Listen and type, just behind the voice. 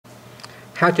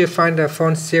how to find the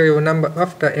phone serial number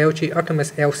of the LG Optimus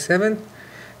L7.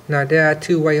 Now there are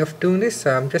two ways of doing this,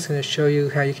 so I'm just going to show you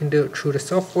how you can do it through the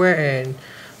software and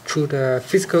through the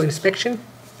physical inspection.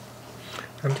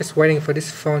 I'm just waiting for this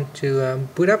phone to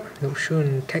boot up. It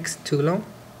shouldn't take too long.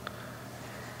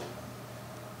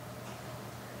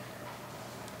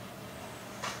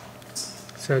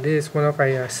 So this is one of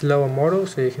a slower model,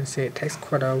 so you can see it takes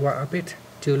quite a while, a bit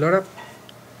to load up.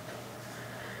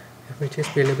 If we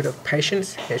just be a little bit of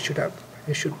patience, it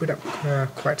should boot up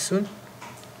quite soon.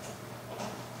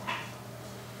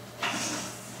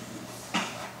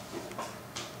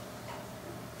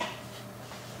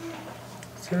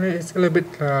 So it's a little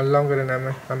bit longer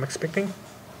than I'm expecting.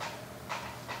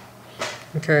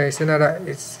 Okay, so now that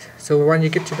so when you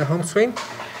get to the home screen,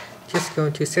 just go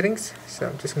into settings. So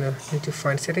I'm just gonna need to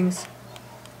find settings.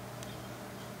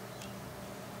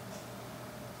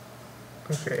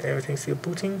 Okay, everything's still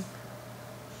booting.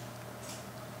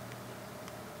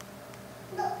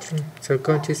 So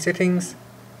go into settings.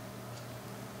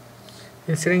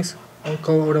 In settings, I'll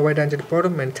go all the way down to the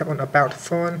bottom and tap on about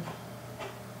phone.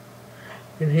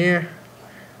 In here,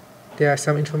 there are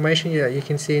some information that you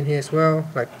can see in here as well,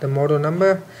 like the model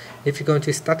number. If you go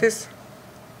into status,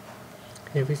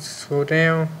 if we scroll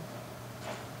down,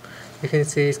 you can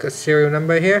see it's got serial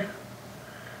number here.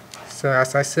 So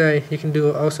as I say, you can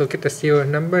also get the serial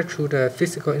number through the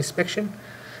physical inspection.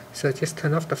 So just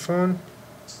turn off the phone.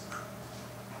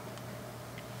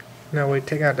 Now we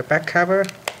take out the back cover,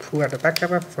 pull out the back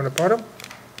cover from the bottom.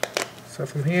 So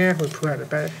from here we pull out the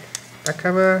back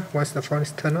cover. Once the phone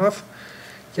is turned off,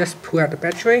 just pull out the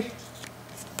battery.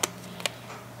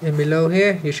 And below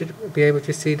here you should be able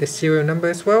to see the serial number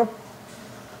as well.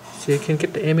 So you can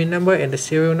get the ME number and the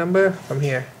serial number from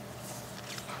here.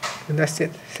 And that's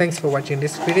it. Thanks for watching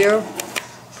this video.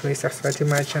 Please subscribe to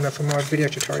my channel for more video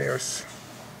tutorials.